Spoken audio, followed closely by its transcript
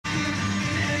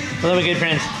Hello, my good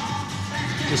friends.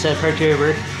 Just had part 2 at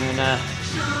work, and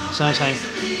it's lunchtime.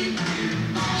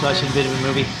 Just watching a bit of a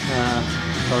movie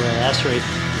called Asteroid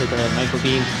with Michael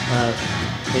Bean.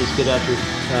 It's good after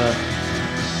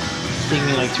taking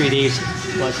me like 3 days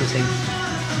to watch this thing.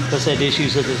 Plus I had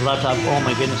issues with this laptop. Oh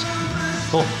my goodness.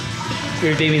 Oh,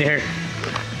 you're a baby there.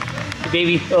 Hey,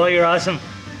 baby, oh, you're awesome.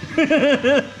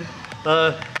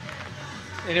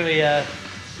 Anyway,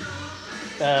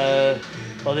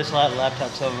 well, this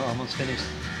laptop's almost finished.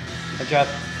 I dropped,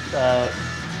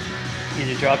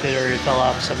 either dropped it or it fell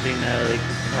off something like,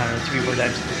 I don't know, 3 or 4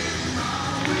 times.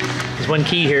 There's one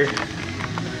key here,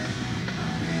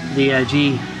 the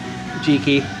G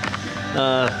key,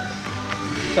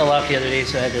 fell off the other day,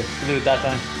 so I had to glue it back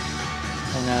on.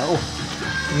 And oh,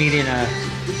 I'm eating a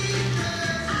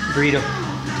burrito.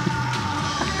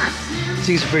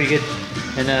 These are pretty good.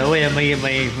 And oh yeah, my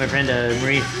friend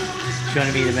Marie, she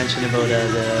wanted me to mention about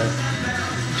the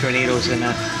tornadoes, and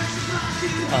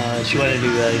she wanted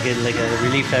to get like a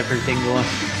relief effort thing going.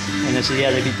 And I said,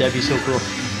 yeah, that'd be so cool.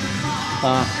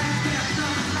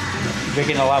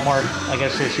 Drinking a lot more, I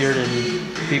guess, this year than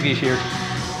previous years.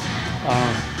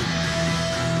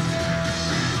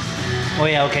 Oh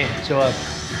yeah, okay. So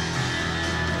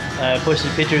I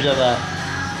posted pictures of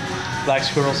black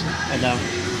squirrels, and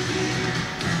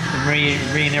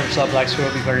Marie never saw black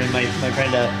squirrel before. And my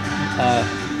friend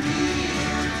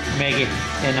Maggie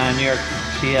in New York,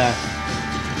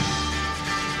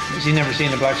 she's never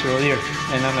seen a black squirrel either.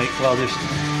 And I'm like, well, there's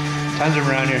tons of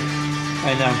them around here.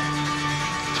 And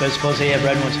so I suppose they have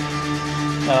red ones.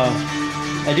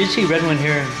 I did see red one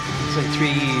here. It's like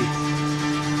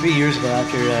three years ago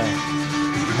after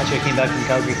I came back from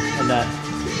Calgary. And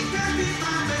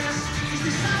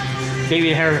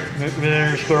baby hair,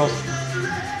 squirrels.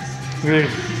 We were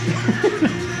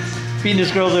feeding the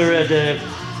squirrels over at the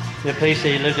place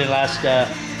they lived in last,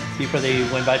 before they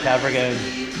went back to Africa. And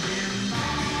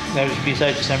that was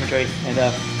beside the cemetery, and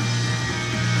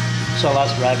saw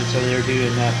lots of rabbits over there too.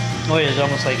 And oh yeah, it's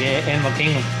almost like Animal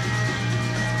Kingdom.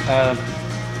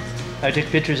 I took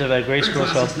pictures of a gray squirrel,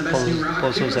 so I'll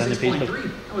post those on the Facebook.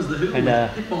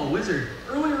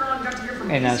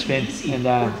 And Spin. And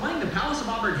we're playing the Palace of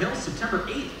Auburn Hills September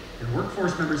 8th. And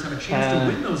workforce members have a chance to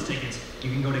win those tickets. You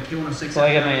can go to K106. Well,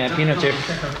 I got my peanuts here.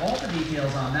 Check out all the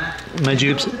details on that. My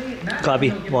jupes,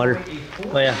 coffee, water.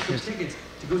 Oh yeah. And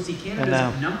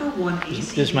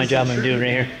this is my job I'm doing right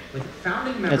here. With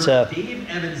founding member Dave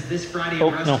Evans this Friday.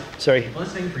 Oh no, sorry.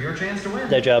 Listening for your chance to win.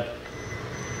 That job.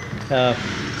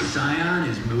 Scion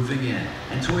is moving in,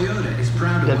 and Toyota is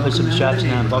proud to welcome put some them shops to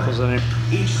the and buckles on there.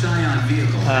 Each Scion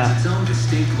vehicle has its own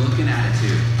distinct look and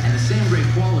attitude, and the same great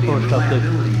quality and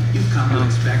reliability you've come to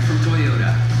expect from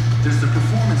Toyota. There's the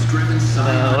performance-driven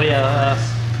Scion. Oh yeah,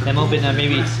 I'm hoping that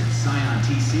maybe Scion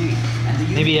TC,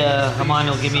 Haman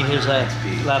will give me his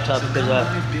laptop, because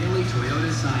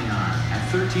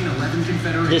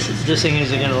this thing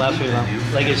isn't gonna last very long.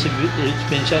 Like it's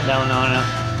been shut down now and now,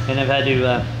 and I've had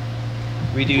to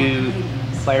redo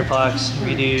Firefox,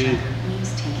 redo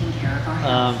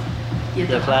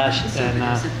the Flash, and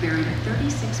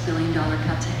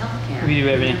redo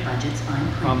everything.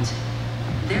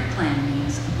 Their plan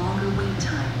means longer wait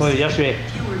times. Well, yesterday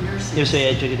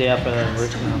I took a day off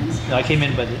work. I came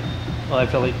in, but I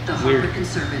felt like weird.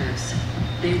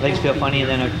 Legs feel funny, and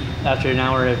then after an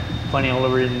hour, funny all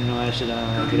over it, and I said,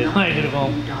 I could have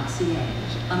home.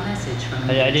 I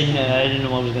didn't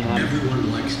know what was going to happen.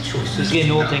 Everyone likes choices. Just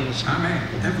getting old things.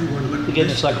 They're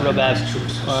getting stuck real bad.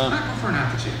 Well,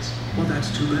 that's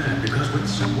too bad, because with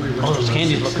Subway Oh, those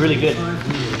candies look really good.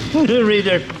 Right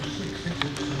there.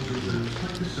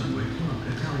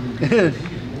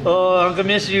 Oh, Uncle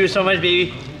miss you so much,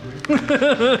 baby. I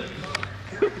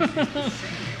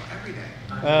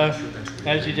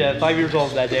was 5 years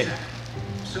old that day.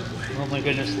 Oh my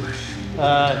goodness.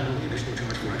 I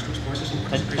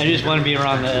just want to be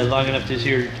around long enough to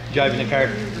see her driving the car.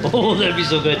 Oh, that'd be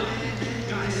so good.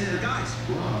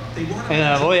 And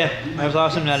oh yeah, that was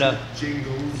awesome that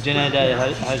Jenna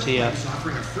has the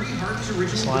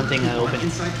salon thing open.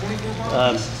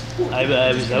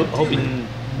 I was hoping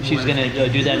she was gonna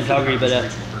do that in Calgary, but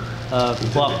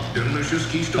well, I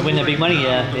win that big money.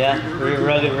 Yeah, we're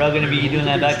all gonna be doing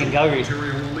that back in Calgary.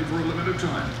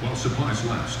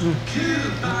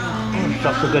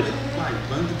 Stuff's so good.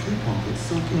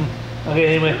 Okay,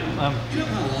 anyway, you know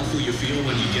how awful you feel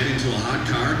when you get into a hot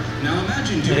car? Now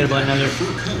imagine I got about another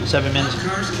 7 minutes.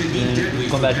 Cars can be deadly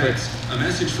Going back to work. A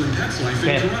message from Pets Life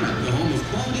in Toronto, the home of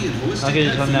quality and holistic I'll get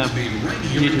this on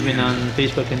YouTube and on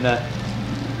Facebook, and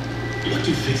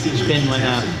Spin when I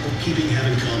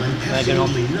get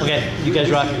home. Okay, you guys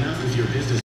rock.